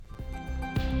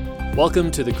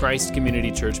Welcome to the Christ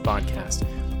Community Church podcast.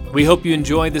 We hope you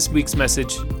enjoy this week's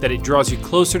message, that it draws you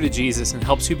closer to Jesus and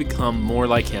helps you become more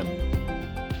like Him.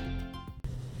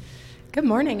 Good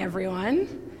morning, everyone.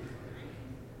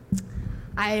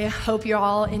 I hope you're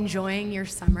all enjoying your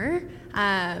summer.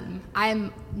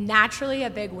 I'm naturally a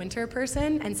big winter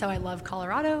person, and so I love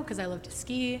Colorado because I love to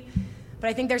ski. But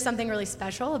I think there's something really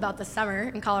special about the summer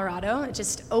in Colorado. It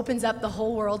just opens up the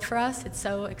whole world for us. It's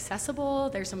so accessible.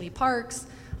 There's so many parks.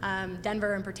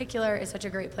 Denver in particular is such a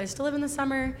great place to live in the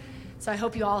summer. So I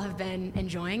hope you all have been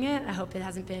enjoying it. I hope it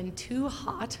hasn't been too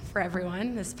hot for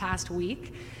everyone this past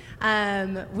week.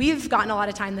 We've gotten a lot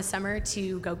of time this summer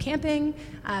to go camping,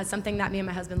 something that me and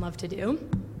my husband love to do.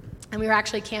 And we were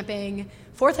actually camping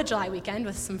 4th of July weekend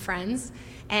with some friends,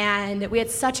 and we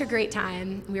had such a great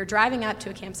time. We were driving up to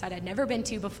a campsite I'd never been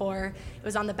to before. It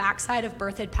was on the backside of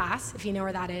Berthoud Pass, if you know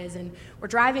where that is, and we're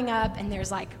driving up, and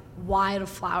there's like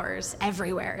wildflowers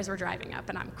everywhere as we're driving up,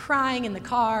 and I'm crying in the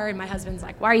car, and my husband's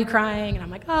like, "Why are you crying?" And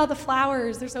I'm like, "Oh, the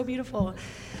flowers, they're so beautiful."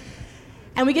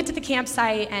 And we get to the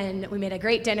campsite, and we made a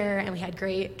great dinner, and we had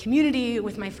great community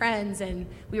with my friends, and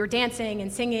we were dancing and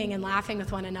singing and laughing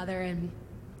with one another, and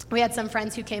we had some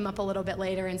friends who came up a little bit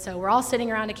later, and so we're all sitting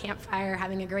around a campfire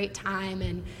having a great time,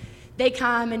 and they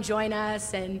come and join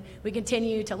us, and we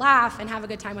continue to laugh and have a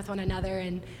good time with one another.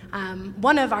 And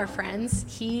one of our friends,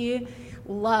 he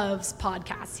loves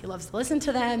podcasts. He loves to listen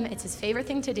to them. It's his favorite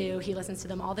thing to do. He listens to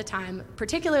them all the time,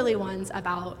 particularly ones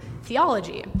about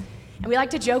theology. And we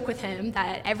like to joke with him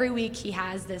that every week he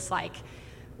has this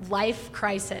life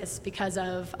crisis because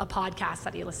of a podcast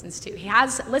that he listens to. He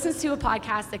listens to a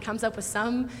podcast that comes up with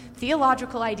some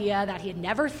theological idea that he had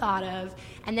never thought of,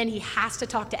 and then he has to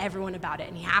talk to everyone about it,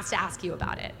 and he has to ask you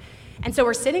about it. And so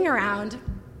we're sitting around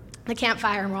the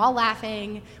campfire, and we're all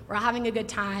laughing, we're all having a good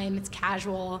time, it's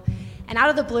casual, and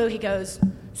out of the blue he goes,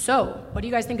 "So, what do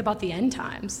you guys think about the end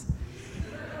times?"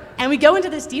 And we go into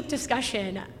this deep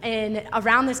discussion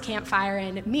around this campfire,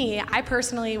 and I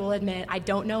personally will admit, I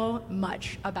don't know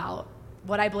much about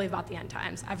what I believe about the end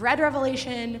times. I've read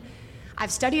Revelation, I've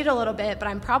studied a little bit, but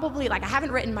I'm probably, I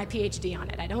haven't written my PhD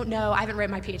on it. I haven't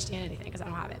written my PhD on anything because I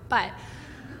don't have it, but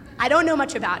I don't know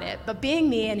much about it. But being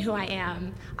me and who I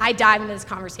am, I dive into this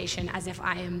conversation as if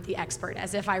I am the expert,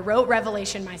 as if I wrote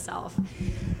Revelation myself.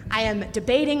 I am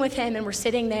debating with him, and we're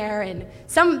sitting there, and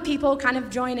some people kind of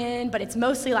join in, but it's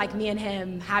mostly like me and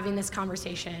him having this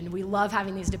conversation. We love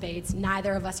having these debates.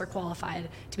 Neither of us are qualified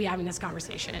to be having this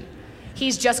conversation.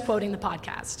 He's just quoting the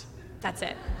podcast. That's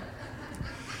it.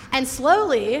 And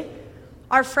slowly,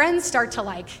 our friends start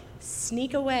to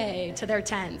sneak away to their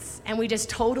tents, and we just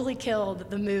totally killed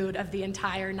the mood of the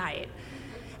entire night.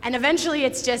 And eventually,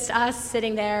 it's just us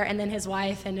sitting there, and then his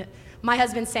wife, and my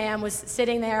husband, Sam, was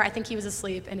sitting there. I think he was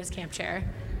asleep in his camp chair.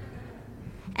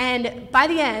 And by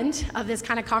the end of this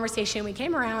kind of conversation, we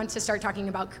came around to start talking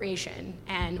about creation.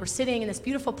 And we're sitting in this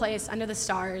beautiful place under the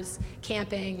stars,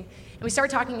 camping. And we start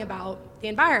talking about the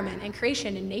environment and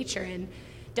creation and nature. And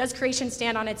does creation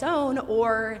stand on its own,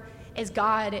 or is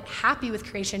God happy with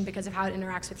creation because of how it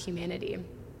interacts with humanity?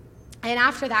 And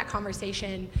after that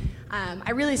conversation, I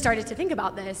really started to think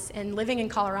about this. And living in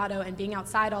Colorado and being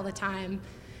outside all the time,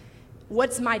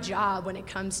 what's my job when it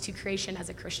comes to creation as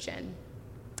a Christian?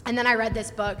 And then I read this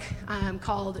book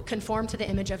called Conform to the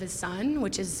Image of His Son,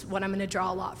 which is what I'm going to draw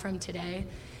a lot from today.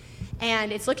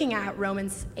 And it's looking at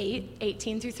Romans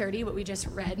 8:18 through 30, what we just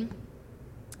read.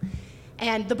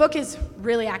 And the book is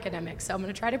really academic, so I'm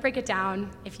going to try to break it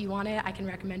down. If you want it, I can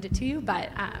recommend it to you, but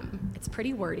it's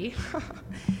pretty wordy.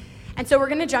 And so we're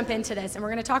going to jump into this, and we're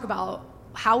going to talk about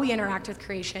how we interact with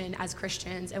creation as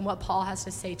Christians and what Paul has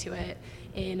to say to it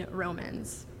in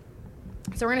Romans.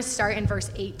 So we're going to start in verse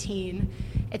 18.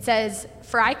 It says,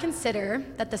 "For I consider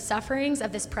that the sufferings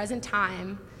of this present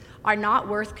time are not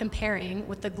worth comparing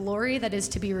with the glory that is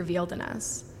to be revealed in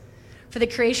us. For the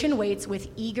creation waits with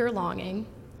eager longing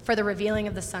for the revealing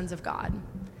of the sons of God.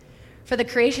 For the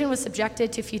creation was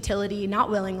subjected to futility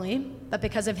not willingly, but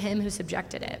because of him who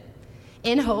subjected it,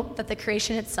 in hope that the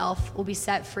creation itself will be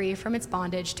set free from its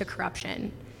bondage to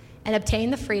corruption and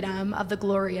obtain the freedom of the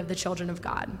glory of the children of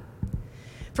God.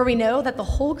 For we know that the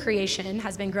whole creation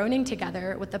has been groaning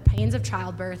together with the pains of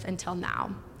childbirth until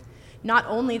now. Not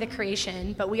only the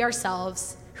creation, but we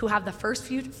ourselves, who have the first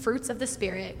fruits of the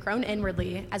Spirit, groan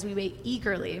inwardly as we wait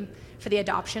eagerly for the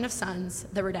adoption of sons,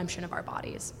 the redemption of our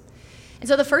bodies." And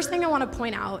so the first thing I want to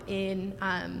point out in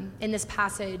this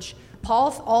passage,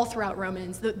 Paul, all throughout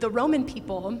Romans, the Roman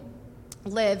people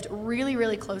lived really,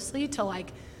 really closely to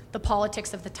the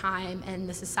politics of the time and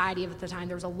the society of the time.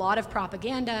 There was a lot of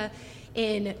propaganda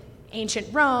in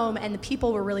ancient Rome, and the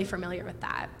people were really familiar with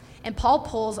that. And Paul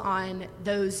pulls on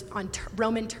those,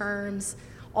 Roman terms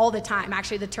all the time.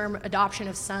 Actually, the term adoption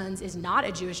of sons is not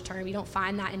a Jewish term. You don't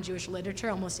find that in Jewish literature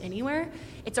almost anywhere.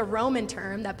 It's a Roman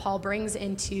term that Paul brings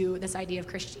into this idea of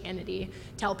Christianity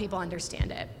to help people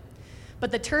understand it.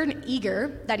 But the term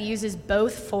eager that he uses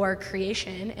both for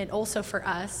creation and also for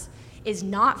us is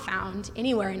not found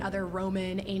anywhere in other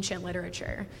Roman ancient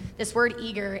literature. This word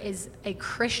eager is a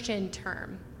Christian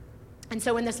term. And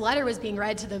so when this letter was being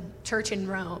read to the church in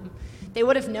Rome, they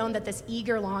would have known that this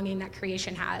eager longing that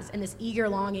creation has and this eager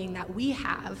longing that we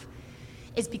have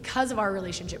is because of our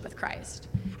relationship with Christ.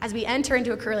 As we enter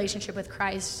into a relationship with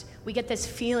Christ, we get this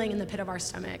feeling in the pit of our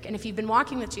stomach. And if you've been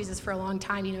walking with Jesus for a long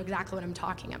time, you know exactly what I'm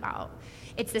talking about.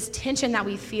 It's this tension that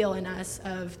we feel in us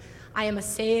of, I am a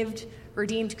saved,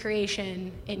 redeemed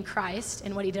creation in Christ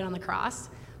and what he did on the cross,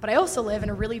 but I also live in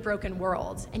a really broken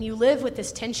world. And you live with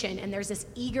this tension, and there's this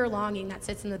eager longing that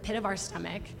sits in the pit of our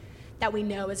stomach that we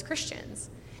know as Christians.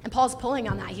 And Paul's pulling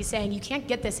on that. He's saying, you can't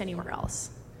get this anywhere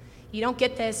else. You don't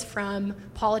get this from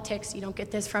politics. You don't get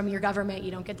this from your government.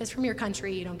 You don't get this from your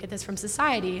country. You don't get this from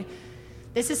society.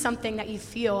 This is something that you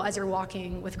feel as you're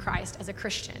walking with Christ as a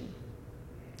Christian.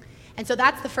 And so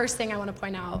that's the first thing I want to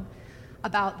point out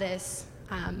about this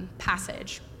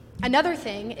passage. Another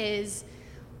thing is,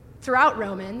 throughout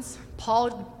Romans,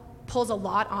 Paul pulls a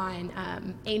lot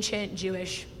on ancient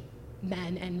Jewish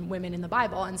men and women in the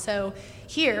Bible. And so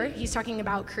here, he's talking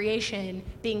about creation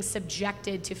being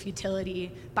subjected to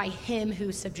futility by him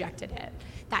who subjected it.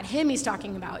 That him he's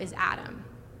talking about is Adam.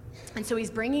 And so he's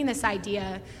bringing this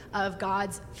idea of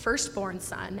God's firstborn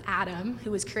son, Adam, who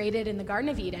was created in the Garden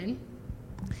of Eden.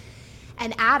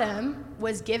 And Adam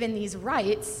was given these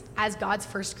rights as God's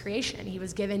first creation. He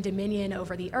was given dominion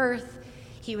over the earth.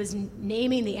 He was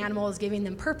naming the animals, giving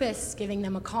them purpose, giving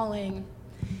them a calling.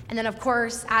 And then, of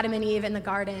course, Adam and Eve in the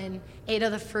garden ate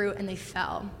of the fruit and they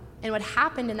fell. And what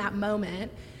happened in that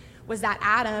moment was that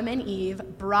Adam and Eve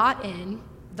brought in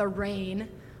the reign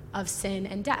of sin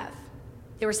and death.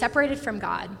 They were separated from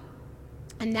God.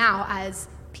 And now, as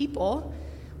people,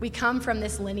 we come from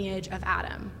this lineage of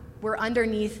Adam. We're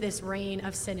underneath this reign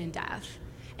of sin and death.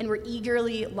 And we're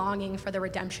eagerly longing for the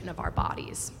redemption of our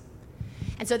bodies.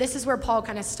 And so this is where Paul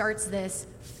kind of starts this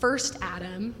first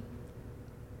Adam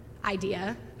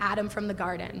idea, Adam from the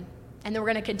garden. And then we're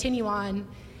going to continue on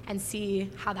and see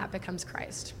how that becomes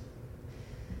Christ.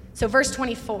 So verse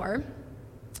 24,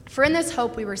 for in this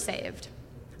hope we were saved.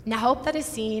 Now hope that is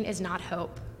seen is not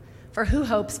hope, for who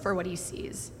hopes for what he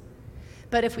sees?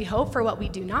 But if we hope for what we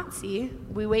do not see,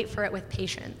 we wait for it with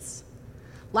patience.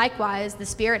 Likewise, the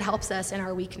Spirit helps us in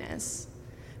our weakness.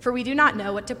 For we do not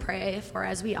know what to pray for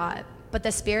as we ought, but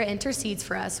the Spirit intercedes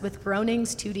for us with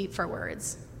groanings too deep for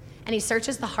words. And he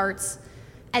searches the hearts,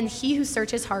 and he who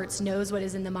searches hearts knows what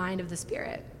is in the mind of the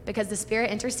Spirit, because the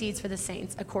Spirit intercedes for the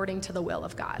saints according to the will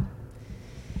of God.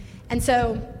 And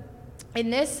so in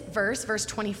this verse, verse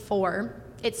 24,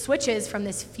 it switches from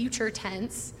this future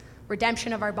tense,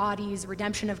 redemption of our bodies,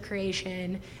 redemption of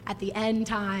creation, at the end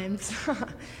times,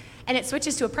 and it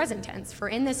switches to a present tense. For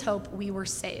in this hope we were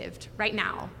saved. Right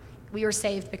now, we were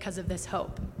saved because of this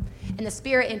hope. And the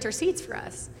Spirit intercedes for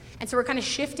us. And so we're kind of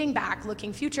shifting back,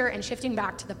 looking future and shifting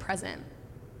back to the present.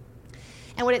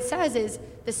 And what it says is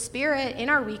the Spirit in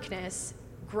our weakness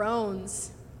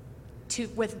groans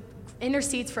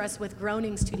intercedes for us with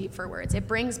groanings too deep for words. It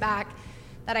brings back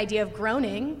that idea of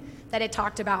groaning that it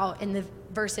talked about in the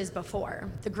verses before.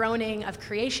 The groaning of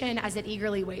creation as it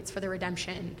eagerly waits for the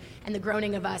redemption, and the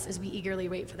groaning of us as we eagerly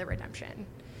wait for the redemption.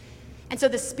 And so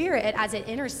the Spirit, as it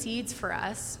intercedes for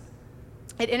us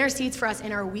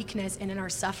in our weakness and in our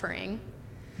suffering.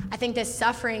 I think this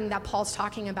suffering that Paul's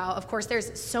talking about, of course,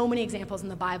 there's so many examples in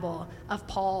the Bible of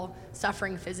Paul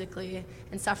suffering physically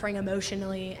and suffering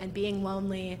emotionally and being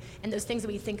lonely and those things that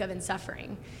we think of in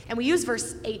suffering. And we use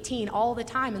verse 18 all the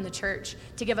time in the church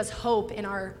to give us hope in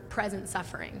our present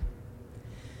suffering.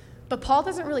 But Paul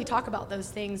doesn't really talk about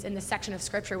those things in this section of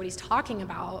Scripture. What he's talking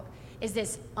about is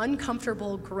this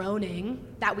uncomfortable groaning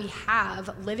that we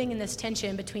have living in this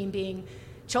tension between being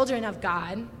children of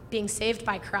God, being saved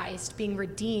by Christ, being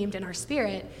redeemed in our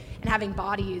spirit, and having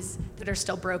bodies that are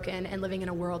still broken and living in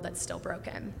a world that's still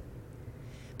broken.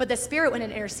 But the Spirit, when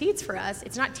it intercedes for us,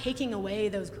 it's not taking away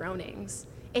those groanings.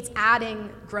 It's adding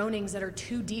groanings that are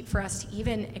too deep for us to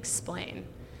even explain.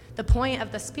 The point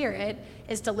of the Spirit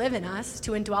is to live in us,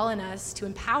 to indwell in us, to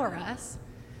empower us,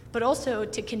 but also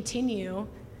to continue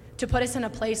to put us in a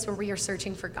place where we are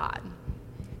searching for God.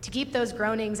 To keep those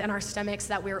groanings in our stomachs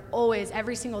that we're always,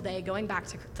 every single day, going back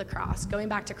to the cross, going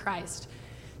back to Christ,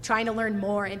 trying to learn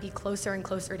more and be closer and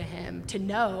closer to Him, to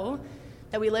know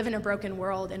that we live in a broken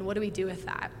world, and what do we do with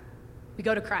that? We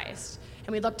go to Christ,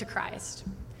 and we look to Christ,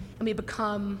 and we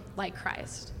become like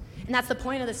Christ. And that's the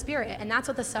point of the Spirit, and that's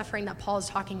what the suffering that Paul is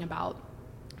talking about,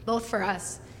 both for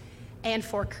us and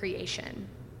for creation.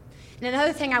 And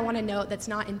another thing I want to note that's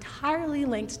not entirely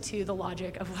linked to the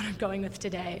logic of what I'm going with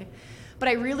today, but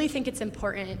I really think it's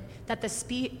important that the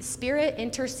Spirit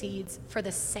intercedes for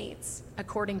the saints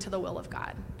according to the will of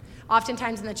God.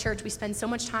 Oftentimes in the church, we spend so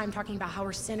much time talking about how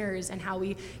we're sinners and how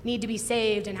we need to be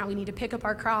saved and how we need to pick up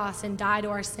our cross and die to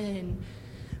our sin.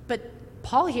 But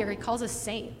Paul here, he calls us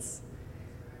saints.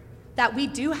 That we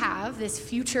do have this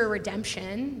future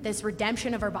redemption, this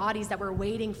redemption of our bodies that we're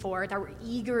waiting for, that we're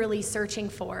eagerly searching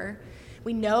for.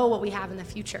 We know what we have in the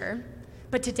future.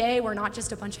 But today, we're not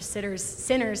just a bunch of sinners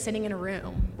sitting in a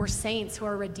room. We're saints who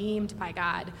are redeemed by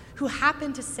God, who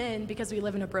happen to sin because we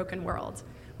live in a broken world.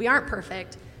 We aren't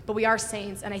perfect, but we are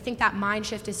saints. And I think that mind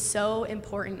shift is so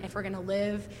important if we're going to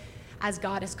live as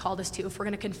God has called us to. If we're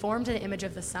going to conform to the image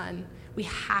of the Son, we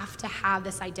have to have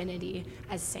this identity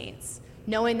as saints,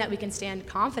 knowing that we can stand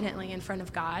confidently in front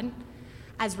of God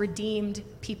as redeemed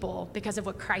people because of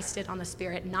what Christ did on the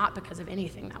Spirit, not because of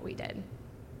anything that we did.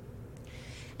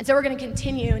 And so we're going to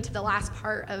continue into the last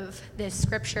part of this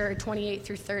scripture, 28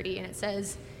 through 30, and it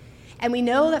says, "And we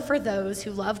know that for those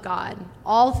who love God,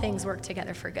 all things work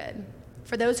together for good,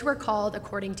 for those who are called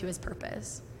according to his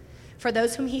purpose. For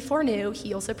those whom he foreknew,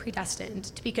 he also predestined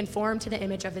to be conformed to the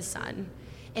image of his Son,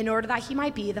 in order that he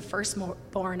might be the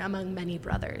firstborn among many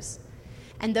brothers.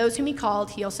 And those whom he called,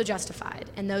 he also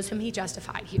justified. And those whom he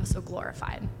justified, he also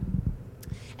glorified."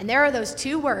 And there are those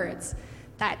two words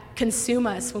that consume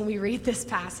us when we read this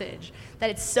passage, that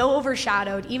it's so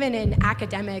overshadowed, even in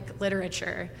academic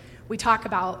literature. We talk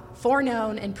about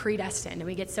foreknown and predestined, and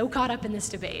we get so caught up in this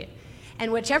debate.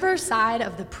 And whichever side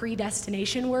of the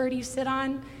predestination word you sit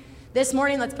on, this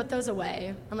morning, let's put those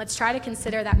away, and let's try to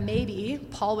consider that maybe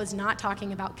Paul was not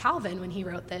talking about Calvin when he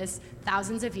wrote this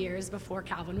thousands of years before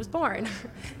Calvin was born.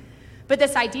 But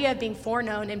this idea of being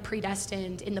foreknown and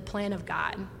predestined in the plan of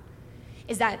God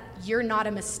is that you're not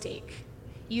a mistake.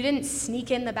 You didn't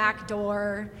sneak in the back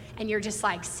door, and you're just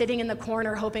like sitting in the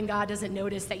corner hoping God doesn't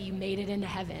notice that you made it into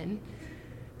heaven.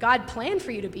 God planned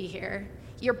for you to be here.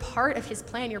 You're part of his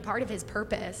plan. You're part of his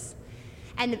purpose.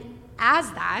 And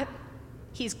as that,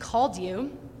 he's called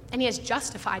you, and he has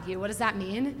justified you. What does that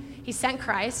mean? He sent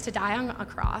Christ to die on a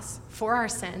cross for our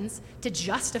sins, to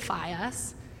justify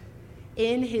us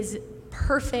in his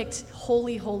perfect,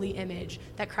 holy, holy image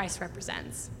that Christ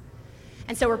represents.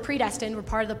 And so we're predestined, we're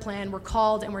part of the plan, we're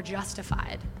called, and we're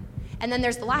justified. And then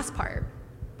there's the last part,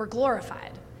 we're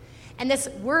glorified. And this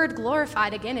word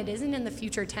glorified, again, it isn't in the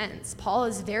future tense. Paul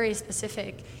is very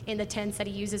specific in the tense that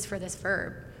he uses for this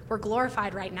verb. We're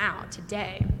glorified right now,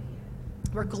 today.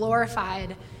 We're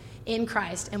glorified in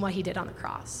Christ and what he did on the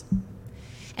cross.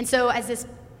 And so as this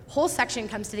whole section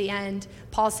comes to the end,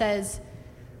 Paul says,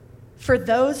 "For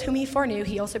those whom he foreknew,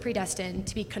 he also predestined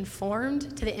to be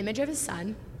conformed to the image of his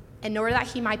Son, in order that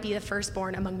he might be the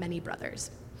firstborn among many brothers."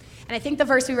 And I think the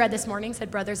verse we read this morning said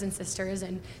brothers and sisters,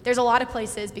 and there's a lot of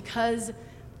places, because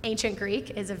ancient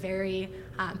Greek is a very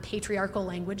patriarchal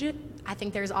language, I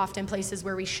think there's often places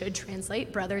where we should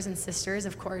translate brothers and sisters.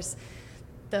 Of course,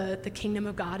 the kingdom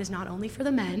of God is not only for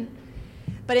the men,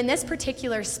 but in this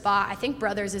particular spot, I think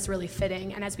brothers is really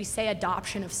fitting. And as we say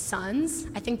adoption of sons,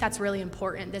 I think that's really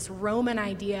important. This Roman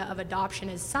idea of adoption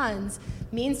as sons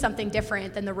means something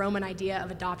different than the Roman idea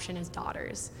of adoption as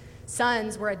daughters.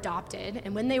 Sons were adopted,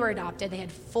 and when they were adopted, they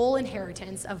had full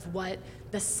inheritance of what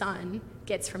the son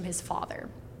gets from his father.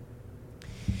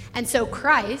 And so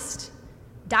Christ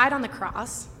died on the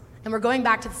cross, and we're going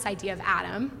back to this idea of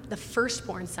Adam, the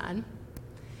firstborn son.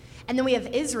 And then we have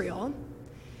Israel,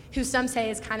 who some say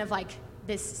is kind of like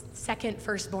this second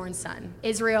firstborn son.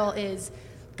 Israel is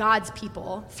God's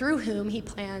people through whom he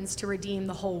plans to redeem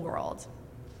the whole world.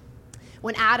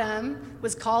 When Adam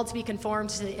was called to be conformed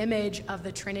to the image of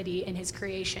the Trinity in his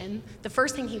creation, the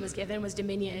first thing he was given was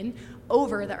dominion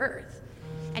over the earth.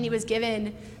 And he was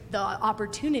given the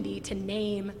opportunity to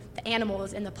name the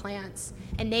animals and the plants.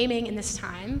 And naming in this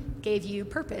time gave you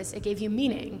purpose. It gave you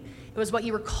meaning. It was what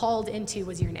you were called into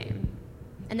was your name.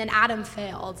 And then Adam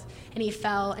failed, and he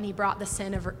fell, and he brought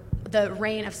the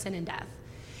reign of sin and death.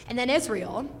 And then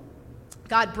Israel,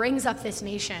 God brings up this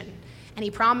nation, and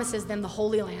he promises them the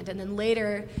Holy Land. And then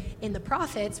later in the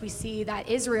prophets, we see that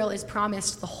Israel is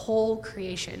promised the whole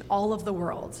creation, all of the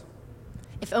world,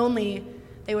 if only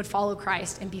they would follow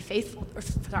Christ and be faithful,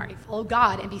 follow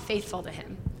God and be faithful to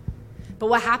him. But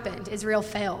what happened? Israel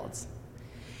failed.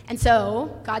 And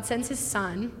so God sends his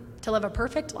son to live a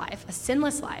perfect life, a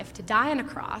sinless life, to die on a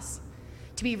cross,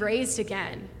 to be raised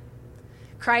again.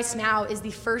 Christ now is the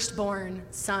firstborn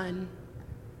son,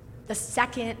 the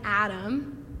second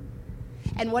Adam.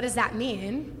 And what does that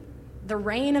mean? The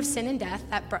reign of sin and death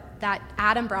that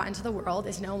Adam brought into the world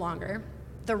is no longer.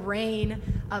 The reign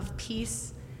of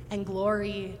peace and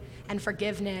glory and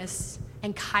forgiveness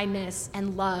and kindness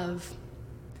and love.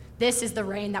 This is the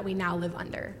reign that we now live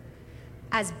under.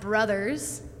 As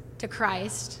brothers to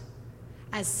Christ,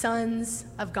 as sons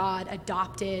of God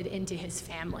adopted into his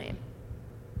family.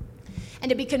 And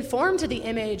to be conformed to the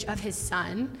image of his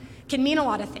son can mean a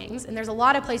lot of things, and there's a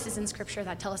lot of places in Scripture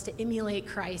that tell us to emulate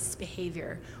Christ's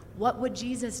behavior. What would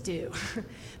Jesus do?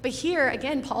 But here,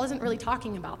 again, Paul isn't really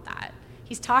talking about that.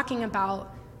 He's talking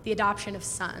about the adoption of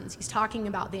sons. He's talking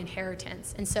about the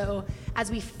inheritance. And so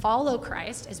as we follow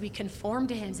Christ, as we conform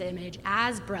to his image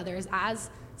as brothers,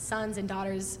 as sons and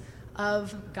daughters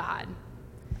of God,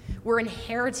 we're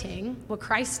inheriting what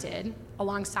Christ did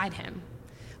alongside him.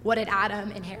 What did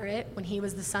Adam inherit when he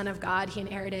was the son of God? He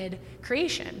inherited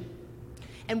creation.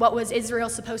 And what was Israel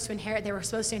supposed to inherit? They were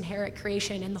supposed to inherit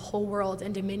creation and the whole world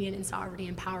and dominion and sovereignty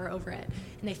and power over it.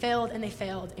 And they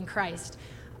failed, and Christ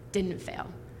didn't fail.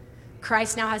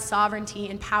 Christ now has sovereignty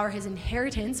and power. His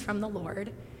inheritance from the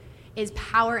Lord is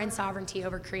power and sovereignty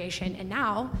over creation. And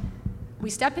now we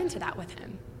step into that with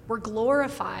him. We're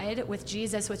glorified with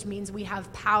Jesus, which means we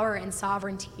have power and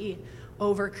sovereignty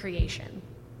over creation.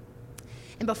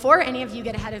 And before any of you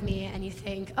get ahead of me and you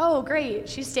think, oh, great,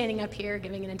 she's standing up here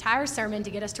giving an entire sermon to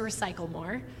get us to recycle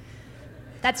more,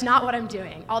 that's not what I'm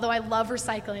doing. Although I love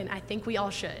recycling, I think we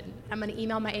all should. I'm going to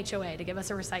email my HOA to give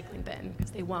us a recycling bin, because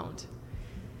they won't.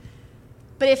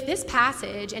 But if this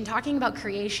passage and talking about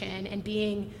creation and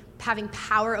having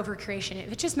power over creation,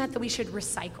 if it just meant that we should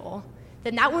recycle,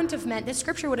 then that wouldn't have meant, this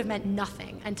scripture would have meant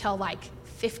nothing until like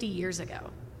 50 years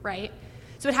ago, right?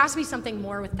 So it has to be something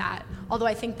more with that, although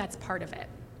I think that's part of it.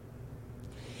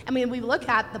 I mean, we look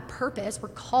at the purpose, we're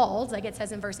called, like it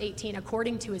says in verse 18,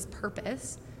 according to his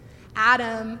purpose.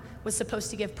 Adam was supposed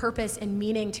to give purpose and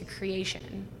meaning to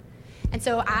creation. And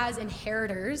so as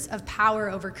inheritors of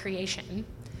power over creation,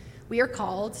 we are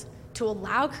called to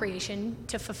allow creation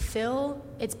to fulfill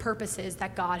its purposes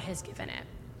that God has given it.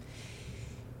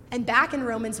 And back in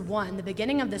Romans 1, the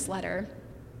beginning of this letter,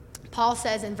 Paul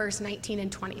says in verse 19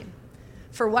 and 20,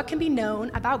 "For what can be known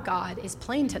about God is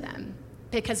plain to them,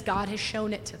 because God has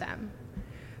shown it to them.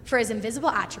 For his invisible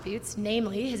attributes,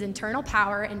 namely his internal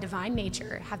power and divine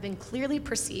nature, have been clearly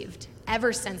perceived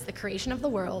ever since the creation of the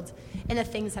world and the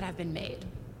things that have been made."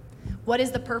 What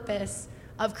is the purpose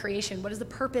of creation? What is the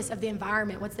purpose of the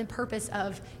environment? What's the purpose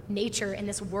of nature in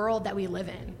this world that we live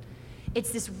in?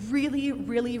 It's this really,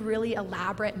 really, really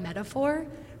elaborate metaphor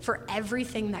for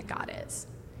everything that God is.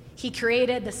 He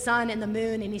created the sun and the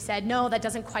moon, and he said, no, that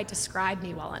doesn't quite describe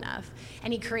me well enough.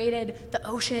 And he created the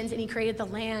oceans, and he created the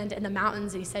land and the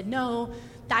mountains, and he said, no,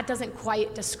 that doesn't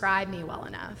quite describe me well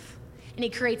enough. And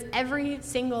he creates every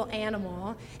single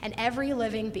animal and every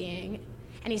living being,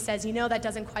 and he says, you know, that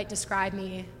doesn't quite describe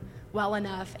me well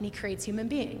enough, and he creates human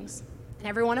beings. And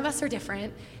every one of us are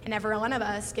different, and every one of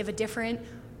us give a different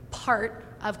part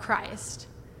of Christ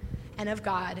and of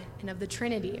God and of the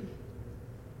Trinity.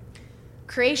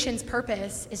 Creation's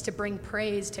purpose is to bring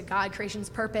praise to God. Creation's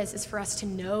purpose is for us to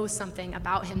know something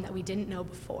about him that we didn't know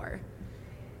before.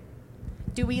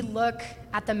 Do we look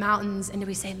at the mountains and do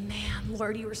we say, man,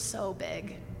 Lord, you are so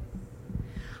big?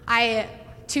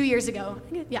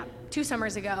 2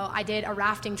 summers ago, I did a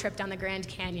rafting trip down the Grand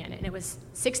Canyon, and it was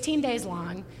 16 days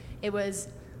long. It was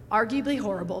arguably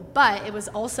horrible, but it was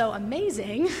also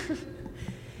amazing.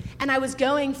 And I was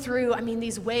going through,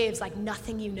 these waves like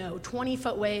nothing you know,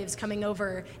 20-foot waves coming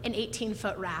over an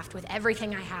 18-foot raft with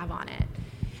everything I have on it.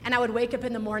 And I would wake up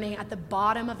in the morning at the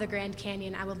bottom of the Grand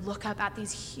Canyon. I would look up at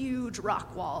these huge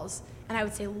rock walls, and I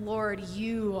would say, Lord,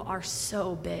 you are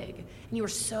so big, and you are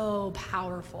so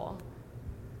powerful.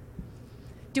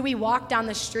 Do we walk down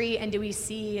the street and do we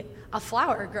see a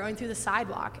flower growing through the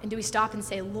sidewalk? And do we stop and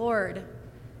say, Lord,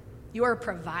 you are a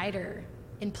provider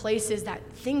in places that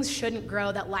things shouldn't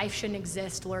grow, that life shouldn't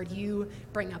exist. Lord, you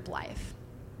bring up life.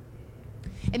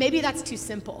 And maybe that's too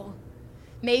simple.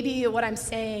 Maybe what I'm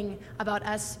saying about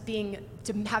us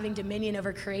having dominion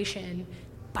over creation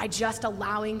by just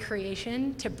allowing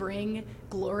creation to bring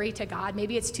glory to God,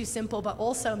 maybe it's too simple, but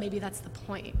also maybe that's the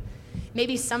point.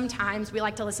 Maybe sometimes we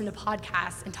like to listen to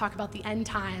podcasts and talk about the end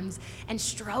times and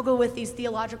struggle with these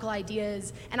theological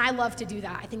ideas, and I love to do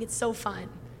that. I think it's so fun.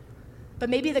 But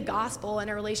maybe the gospel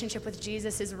and a relationship with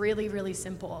Jesus is really, really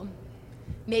simple.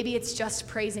 Maybe it's just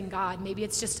praising God. Maybe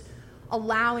it's just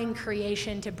allowing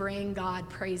creation to bring God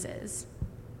praises.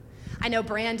 I know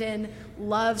Brandon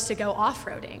loves to go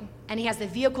off-roading, and he has the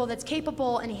vehicle that's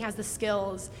capable, and he has the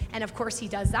skills, and of course he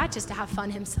does that just to have fun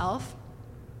himself.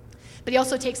 But he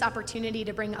also takes opportunity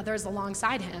to bring others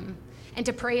alongside him and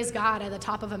to praise God at the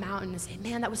top of a mountain and say,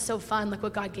 man, that was so fun. Look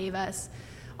what God gave us.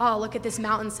 Oh, look at this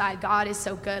mountainside. God is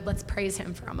so good. Let's praise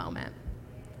him for a moment.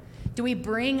 Do we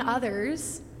bring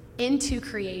others into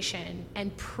creation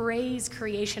and praise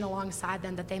creation alongside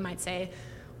them, that they might say,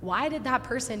 why did that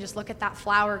person just look at that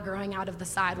flower growing out of the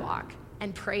sidewalk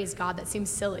and praise God? That seems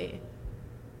silly.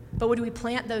 But would we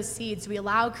plant those seeds? Do we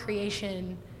allow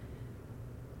creation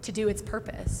to do its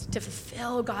purpose, to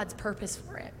fulfill God's purpose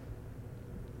for it?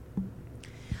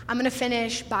 I'm going to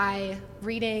finish by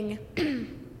reading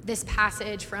this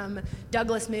passage from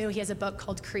Douglas Moo. He has a book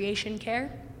called Creation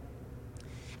Care.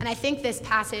 And I think this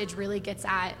passage really gets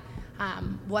at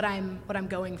what I'm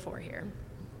going for here.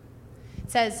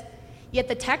 It says, yet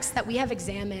the texts that we have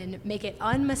examined make it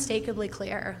unmistakably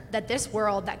clear that this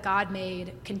world that God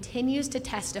made continues to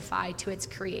testify to its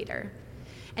creator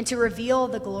and to reveal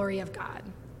the glory of God.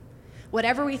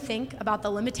 Whatever we think about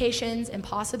the limitations and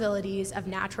possibilities of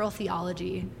natural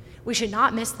theology, we should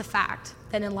not miss the fact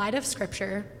that in light of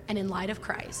Scripture and in light of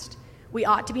Christ, we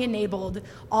ought to be enabled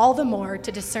all the more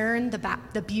to discern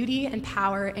the beauty and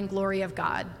power and glory of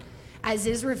God, as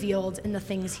is revealed in the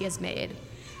things he has made.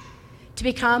 To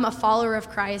become a follower of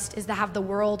Christ is to have the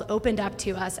world opened up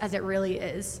to us as it really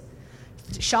is,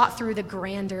 shot through the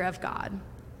grandeur of God.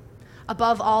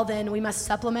 Above all, then, we must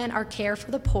supplement our care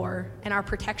for the poor and our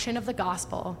protection of the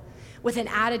gospel with an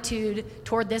attitude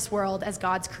toward this world as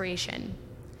God's creation,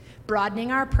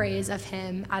 broadening our praise of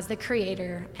him as the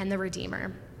creator and the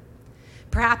redeemer.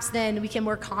 Perhaps then we can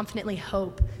more confidently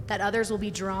hope that others will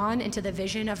be drawn into the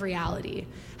vision of reality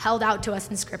held out to us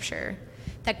in Scripture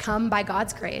that come by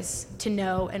God's grace to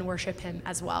know and worship him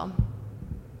as well.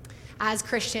 As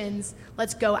Christians,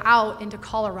 let's go out into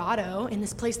Colorado, in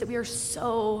this place that we are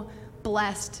so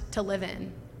blessed to live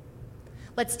in.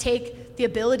 Let's take the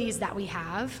abilities that we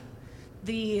have,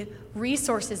 the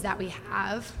resources that we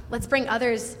have. Let's bring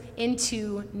others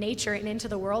into nature and into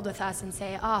the world with us and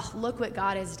say, oh, look what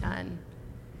God has done.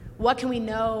 What can we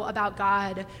know about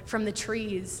God from the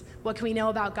trees? What can we know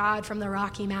about God from the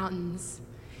Rocky Mountains?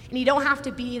 And you don't have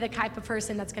to be the type of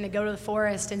person that's going to go to the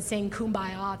forest and sing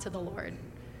Kumbaya to the Lord.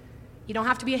 You don't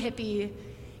have to be a hippie.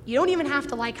 You don't even have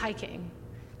to like hiking.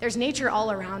 There's nature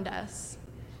all around us.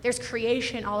 There's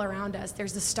creation all around us.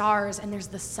 There's the stars, and there's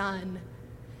the sun,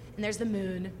 and there's the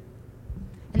moon,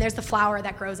 and there's the flower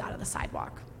that grows out of the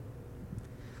sidewalk.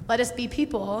 Let us be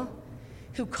people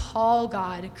who call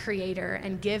God creator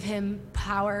and give him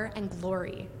power and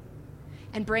glory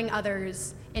and bring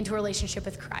others into a relationship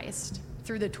with Christ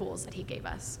through the tools that he gave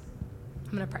us.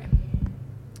 I'm going to pray.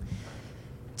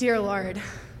 Dear Lord,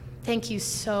 thank you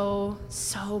so,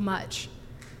 so much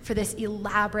for this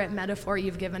elaborate metaphor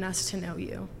you've given us to know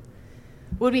you.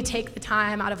 Would we take the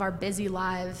time out of our busy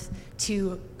lives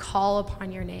to call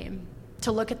upon your name,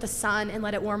 to look at the sun and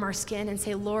let it warm our skin and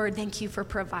say, Lord, thank you for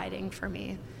providing for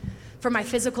me, for my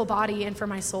physical body and for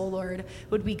my soul, Lord.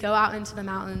 Would we go out into the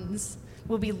mountains?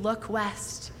 Would we look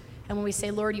west? And when we say,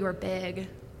 Lord, you are big,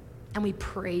 and we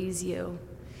praise you.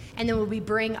 And then would we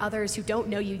bring others who don't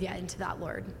know you yet into that,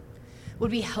 Lord?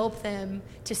 Would we help them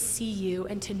to see you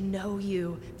and to know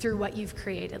you through what you've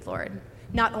created, Lord?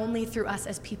 Not only through us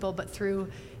as people, but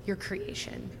through your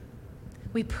creation.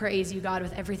 We praise you, God,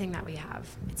 with everything that we have.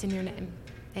 It's in your name.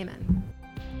 Amen.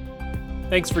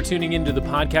 Thanks for tuning into the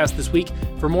podcast this week.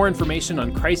 For more information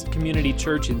on Christ Community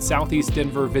Church in Southeast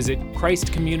Denver, visit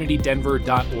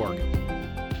christcommunitydenver.org.